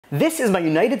This is my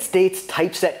United States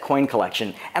typeset coin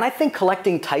collection, and I think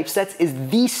collecting typesets is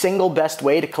the single best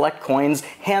way to collect coins,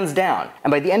 hands down.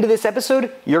 And by the end of this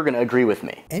episode, you're gonna agree with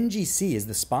me. NGC is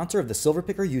the sponsor of the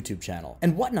Silverpicker YouTube channel,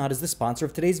 and Whatnot is the sponsor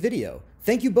of today's video.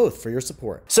 Thank you both for your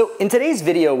support. So in today's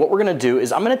video, what we're gonna do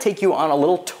is I'm gonna take you on a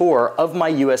little tour of my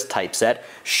US typeset,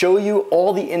 show you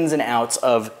all the ins and outs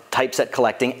of typeset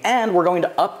collecting, and we're going to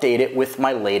update it with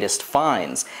my latest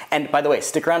finds. And by the way,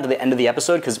 stick around to the end of the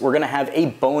episode because we're gonna have a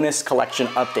bonus collection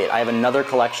update. I have another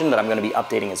collection that I'm gonna be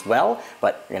updating as well,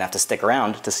 but you're gonna have to stick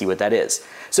around to see what that is.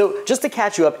 So just to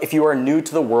catch you up, if you are new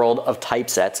to the world of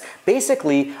typesets,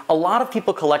 basically a lot of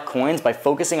people collect coins by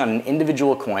focusing on an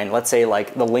individual coin, let's say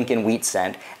like the Lincoln Wheat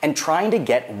Cent, and trying to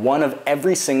get one of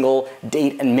every single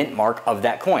date and mint mark of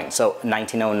that coin. So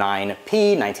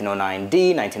 1909P,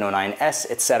 1909D,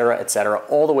 1909S, etc.,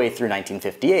 all the way through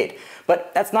 1958.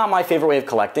 But that's not my favorite way of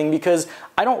collecting because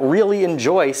I don't really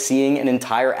enjoy seeing an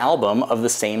entire album of the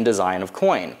same design of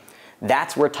coin.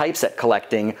 That's where typeset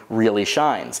collecting really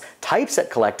shines. Typeset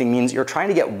collecting means you're trying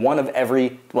to get one of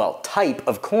every, well, type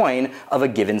of coin of a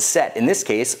given set, in this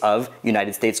case of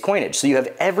United States coinage. So you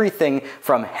have everything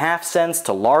from half cents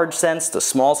to large cents to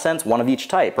small cents, one of each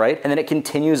type, right? And then it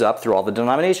continues up through all the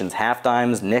denominations: half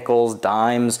dimes, nickels,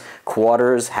 dimes,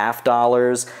 quarters, half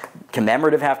dollars,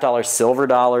 commemorative half dollars, silver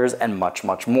dollars, and much,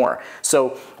 much more. So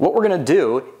what we're gonna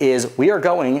do is we are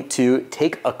going to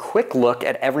take a quick look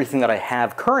at everything that I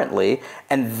have currently,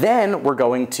 and then we're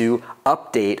going to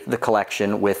update the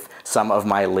collection with some of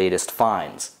my latest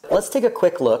finds. Let's take a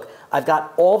quick look. I've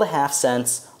got all the half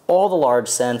cents, all the large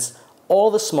cents,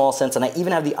 all the small cents, and I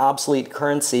even have the obsolete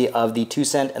currency of the 2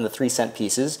 cent and the 3 cent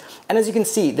pieces. And as you can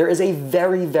see, there is a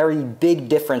very, very big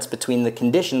difference between the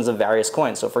conditions of various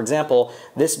coins. So for example,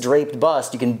 this draped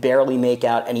bust, you can barely make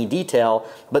out any detail,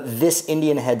 but this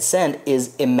Indian head cent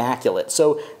is immaculate.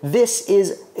 So this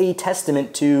is a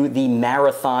testament to the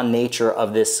marathon nature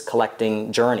of this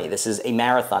collecting journey. This is a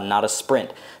marathon, not a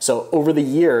sprint. So over the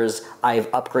years,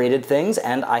 I've upgraded things,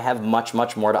 and I have much,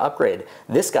 much more to upgrade.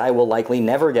 This guy will likely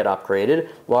never get upgraded,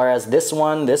 whereas this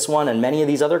one, and many of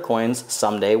these other coins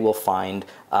someday will find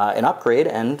an upgrade,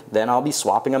 and then I'll be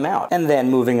swapping them out. And then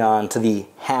moving on to the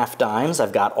half dimes,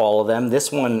 I've got all of them.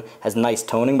 This one has nice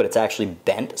toning, but it's actually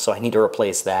bent, so I need to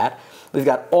replace that. We've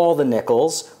got all the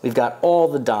nickels, we've got all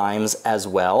the dimes as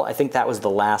well. I think that was the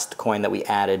last coin that we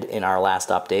added in our last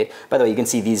update. By the way, you can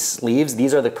see these sleeves.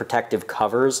 These are the protective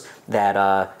covers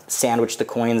that sandwich the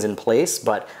coins in place,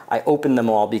 but I opened them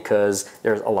all because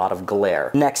there's a lot of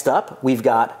glare. Next up, we've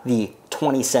got the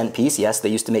 20-cent piece. Yes, they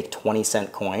used to make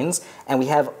 20-cent coins. And we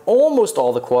have almost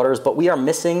all the quarters, but we are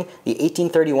missing the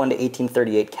 1831 to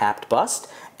 1838 capped bust.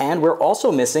 And we're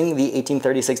also missing the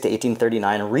 1836 to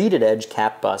 1839 reeded edge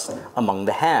cap bust among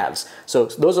the halves. So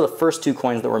those are the first two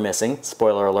coins that we're missing.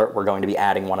 Spoiler alert, we're going to be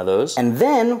adding one of those. And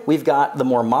then we've got the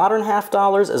more modern half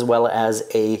dollars, as well as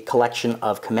a collection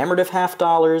of commemorative half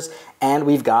dollars. And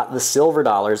we've got the silver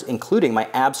dollars, including my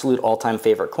absolute all-time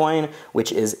favorite coin,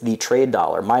 which is the trade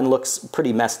dollar. Mine looks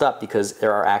pretty messed up because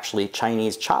there are actually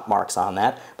Chinese chop marks on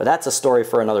that, but that's a story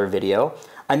for another video.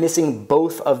 I'm missing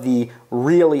both of the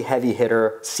really heavy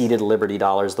hitter seated Liberty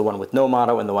dollars, the one with no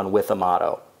motto and the one with a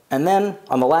motto. And then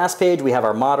on the last page, we have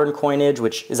our modern coinage,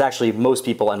 which is actually most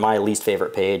people and my least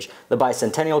favorite page, the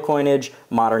bicentennial coinage,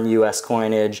 modern US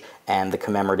coinage, and the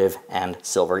commemorative and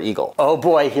silver eagle. Oh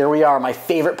boy, here we are, my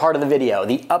favorite part of the video,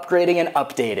 the upgrading and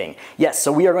updating. Yes,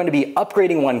 so we are going to be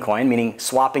upgrading one coin, meaning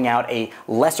swapping out a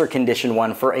lesser condition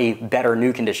one for a better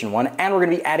new condition one, and we're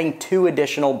going to be adding 2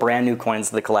 additional brand new coins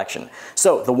to the collection.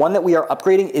 So the one that we are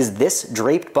upgrading is this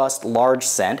draped bust large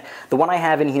cent. The one I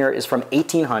have in here is from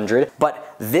 1800, but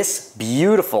this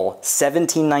beautiful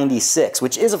 1796,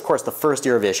 which is of course the first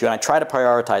year of issue, and I try to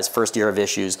prioritize first year of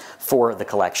issues for the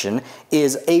collection,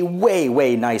 is a way,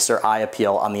 way nicer eye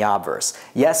appeal on the obverse.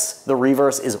 Yes, the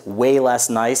reverse is way less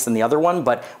nice than the other one,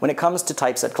 but when it comes to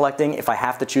typeset collecting, if I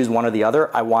have to choose one or the other,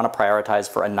 I want to prioritize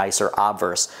for a nicer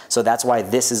obverse. So that's why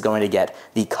this is going to get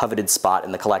the coveted spot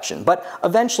in the collection. But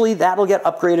eventually that'll get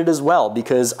upgraded as well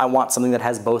because I want something that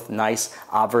has both nice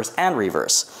obverse and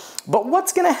reverse. But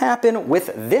what's going to happen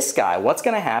with this guy? What's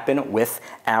going to happen with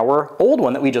our old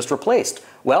one that we just replaced?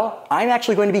 Well, I'm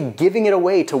actually going to be giving it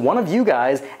away to one of you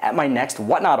guys at my next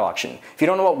Whatnot auction. If you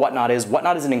don't know what Whatnot is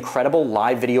an incredible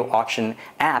live video auction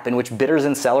app in which bidders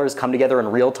and sellers come together in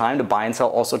real time to buy and sell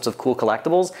all sorts of cool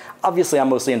collectibles. Obviously, I'm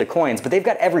mostly into coins, but they've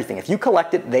got everything. If you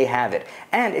collect it, they have it.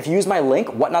 And if you use my link,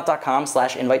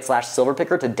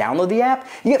 whatnot.com/invite/silverpicker to download the app,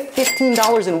 you get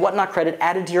 $15 in Whatnot credit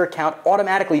added to your account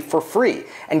automatically for free.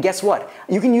 And guess what?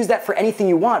 You can use that for anything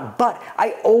you want, but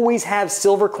I always have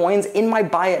silver coins in my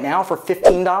buy it now for $15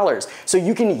 $15. So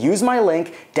you can use my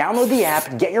link, download the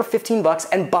app, get your 15 bucks,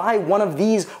 and buy one of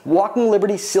these Walking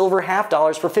Liberty silver half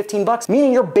dollars for 15 bucks,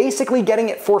 meaning you're basically getting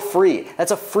it for free.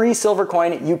 That's a free silver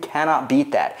coin. You cannot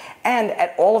beat that. And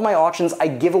at all of my auctions, I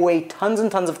give away tons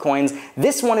and tons of coins.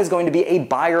 This one is going to be a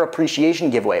buyer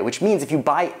appreciation giveaway, which means if you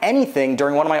buy anything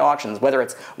during one of my auctions, whether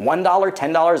it's $1,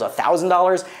 $10,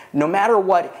 $1,000, no matter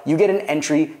what, you get an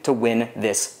entry to win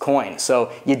this coin.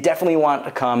 So you definitely want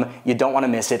to come. You don't want to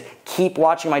miss it. Keep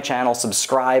watching my channel,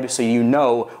 subscribe so you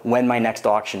know when my next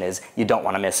auction is. You don't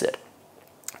want to miss it.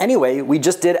 Anyway, we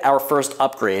just did our first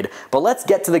upgrade, but let's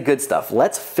get to the good stuff.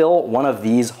 Let's fill one of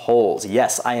these holes.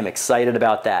 Yes, I am excited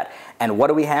about that. And what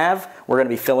do we have? We're going to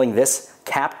be filling this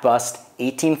capped bust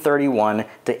 1831 to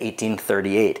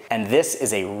 1838. And this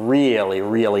is a really,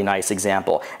 really nice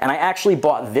example. And I actually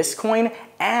bought this coin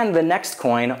and the next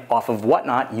coin off of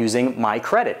Whatnot using my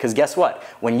credit. Because guess what?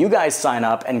 When you guys sign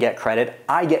up and get credit,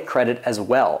 I get credit as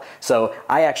well. So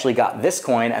I actually got this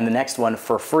coin and the next one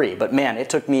for free. But man, it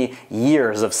took me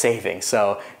years of saving.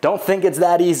 So don't think it's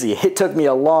that easy. It took me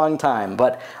a long time,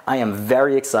 but I am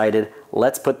very excited.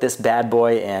 Let's put this bad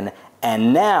boy in.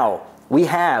 And now we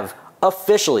have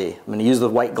officially, I'm going to use the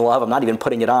white glove. I'm not even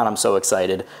putting it on. I'm so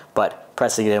excited, but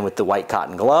pressing it in with the white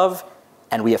cotton glove.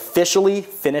 And we officially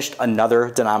finished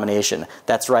another denomination.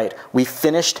 That's right, we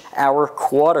finished our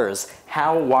quarters.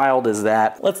 How wild is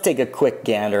that? Let's take a quick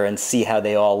gander and see how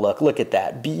they all look. Look at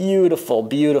that, beautiful,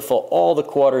 beautiful, all the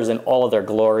quarters in all of their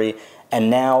glory.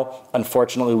 And now,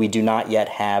 unfortunately, we do not yet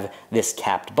have this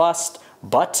capped bust,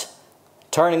 but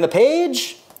turning the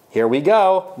page, here we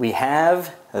go. We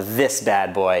have this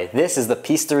bad boy. This is the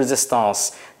piece de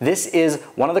resistance. This is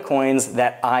one of the coins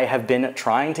that I have been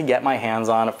trying to get my hands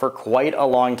on for quite a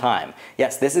long time.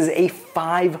 Yes, this is a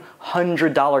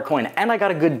 $500 coin, and I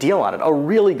got a good deal on it, a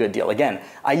really good deal. Again,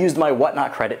 I used my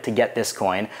Whatnot credit to get this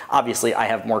coin. Obviously, I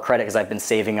have more credit because I've been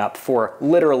saving up for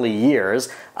literally years,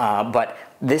 but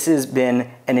this has been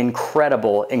an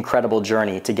incredible, incredible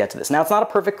journey to get to this. Now, it's not a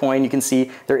perfect coin. You can see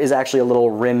there is actually a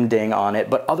little rim ding on it,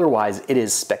 but otherwise it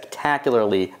is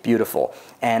spectacularly beautiful.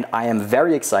 And I am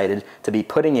very excited to be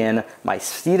putting in my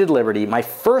Seated Liberty, my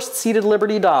first Seated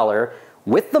Liberty dollar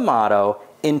with the motto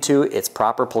into its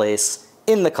proper place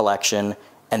in the collection.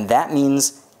 And that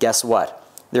means, guess what?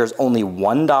 There's only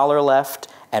 $1 left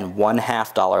and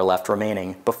 $1/2 left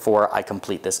remaining before I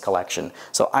complete this collection.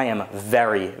 So I am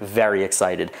very, very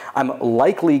excited. I'm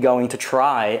likely going to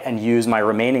try and use my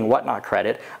remaining Whatnot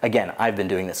credit. Again, I've been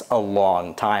doing this a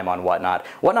long time on Whatnot.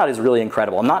 Whatnot is really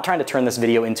incredible. I'm not trying to turn this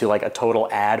video into like a total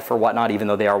ad for Whatnot, even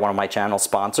though they are one of my channel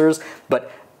sponsors,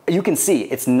 but you can see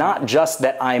it's not just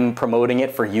that I'm promoting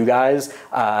it for you guys,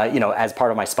 you know, as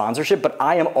part of my sponsorship, but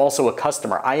I am also a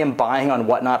customer. I am buying on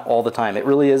Whatnot all the time. It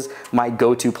really is my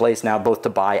go-to place now, both to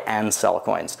buy and sell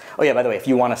coins. Oh yeah, by the way, if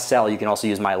you want to sell, you can also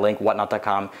use my link,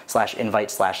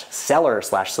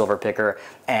 whatnot.com/invite/seller/silverpicker,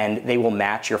 and they will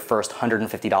match your first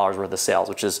 $150 worth of sales,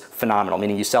 which is phenomenal,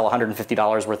 meaning you sell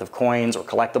 $150 worth of coins or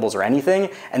collectibles or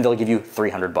anything, and they'll give you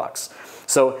 300 bucks.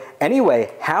 So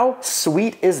anyway, how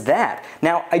sweet is that?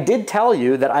 Now, I did tell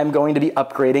you that I'm going to be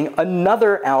upgrading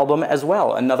another album as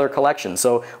well, another collection.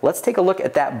 So let's take a look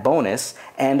at that bonus,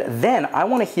 and then I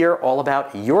want to hear all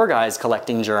about your guys'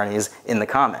 collecting journeys in the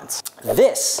comments.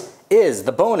 This is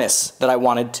the bonus that I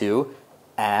wanted to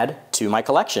add to my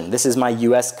collection. This is my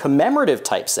US commemorative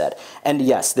typeset. And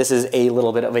yes, this is a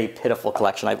little bit of a pitiful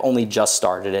collection. I've only just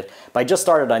started it. By just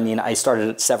started, I mean I started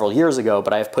it several years ago,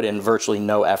 but I have put in virtually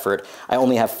no effort. I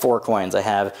only have 4 coins. I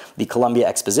have the Columbia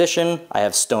Exposition, I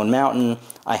have Stone Mountain,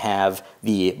 I have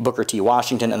the Booker T.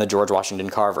 Washington, and the George Washington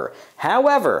Carver.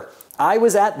 However, I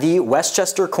was at the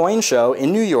Westchester Coin Show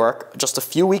in New York just a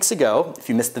few weeks ago. If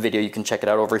you missed the video, you can check it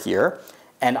out over here.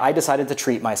 And I decided to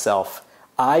treat myself.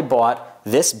 I bought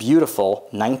this beautiful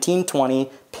 1920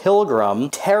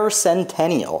 Pilgrim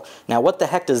Tercentennial. Now, what the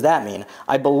heck does that mean?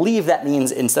 I believe that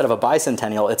means instead of a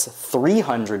bicentennial, it's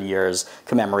 300 years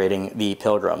commemorating the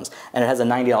Pilgrims. And it has a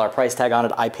 $90 price tag on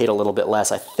it. I paid a little bit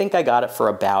less. I think I got it for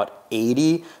about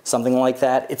 $80, something like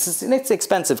that. It's an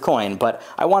expensive coin, but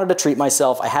I wanted to treat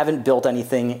myself. I haven't built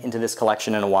anything into this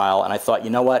collection in a while, and I thought, you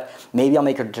know what? Maybe I'll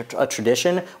make a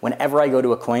tradition. Whenever I go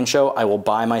to a coin show, I will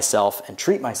buy myself and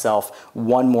treat myself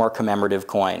one more commemorative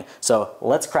coin. So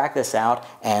let's crack this out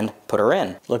and put her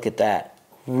in. Look at that.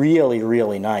 Really,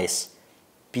 really nice.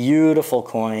 Beautiful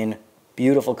coin,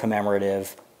 beautiful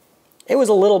commemorative. It was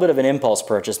a little bit of an impulse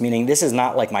purchase, meaning this is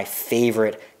not like my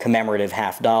favorite commemorative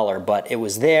 $50, but it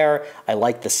was there. I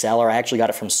liked the seller. I actually got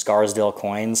it from Scarsdale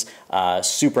Coins.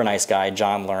 Super nice guy,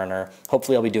 John Lerner.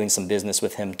 Hopefully I'll be doing some business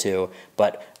with him too.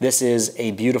 But this is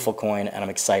a beautiful coin and I'm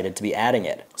excited to be adding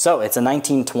it. So it's a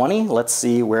 1920. Let's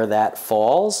see where that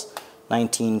falls.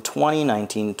 1920,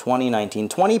 1920,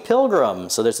 1920 Pilgrim.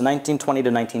 So there's a 1920 to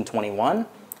 1921.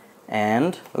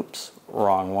 And, oops,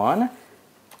 wrong one.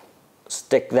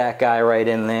 Stick that guy right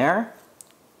in there.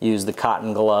 Use the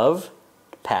cotton glove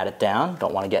to pat it down.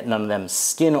 Don't want to get none of them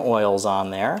skin oils on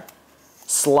there.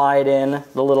 Slide in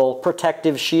the little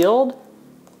protective shield,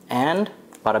 and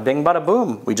bada bing, bada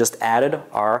boom. We just added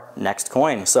our next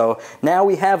coin. So now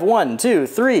we have 1, 2,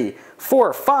 3,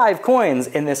 4, 5 coins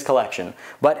in this collection.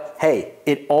 But hey,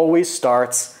 it always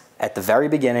starts at the very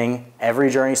beginning. Every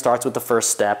journey starts with the first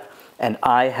step. And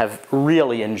I have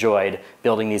really enjoyed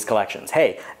building these collections.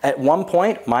 Hey, at one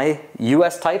point, my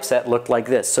US typeset looked like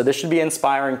this. So this should be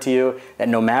inspiring to you that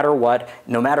no matter what,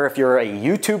 no matter if you're a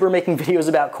YouTuber making videos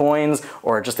about coins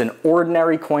or just an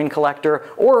ordinary coin collector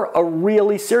or a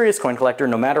really serious coin collector,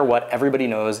 no matter what, everybody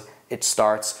knows it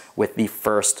starts with the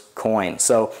first coin.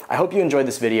 So I hope you enjoyed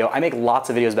this video. I make lots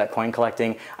of videos about coin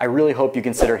collecting. I really hope you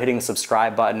consider hitting the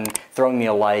subscribe button, throwing me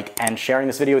a like, and sharing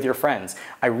this video with your friends.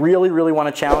 I really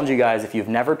want to challenge you guys, if you've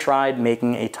never tried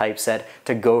making a typeset,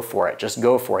 to go for it. Just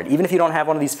go for it. Even if you don't have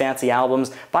one of these fancy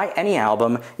albums, buy any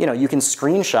album. You know, you can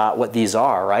screenshot what these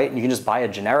are, right? You can just buy a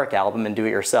generic album and do it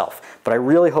yourself. But I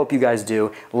really hope you guys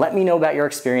do. Let me know about your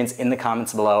experience in the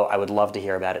comments below. I would love to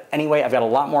hear about it. Anyway, I've got a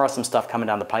lot more awesome stuff coming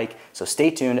down the pike, so stay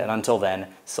tuned, and until then,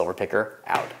 Silver Picker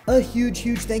out. A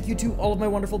huge thank you to all of my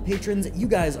wonderful patrons. You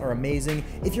guys are amazing.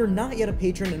 If you're not yet a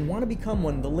patron and want to become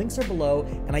one, the links are below,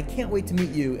 and I can't wait to meet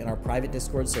you in our private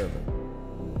Discord server.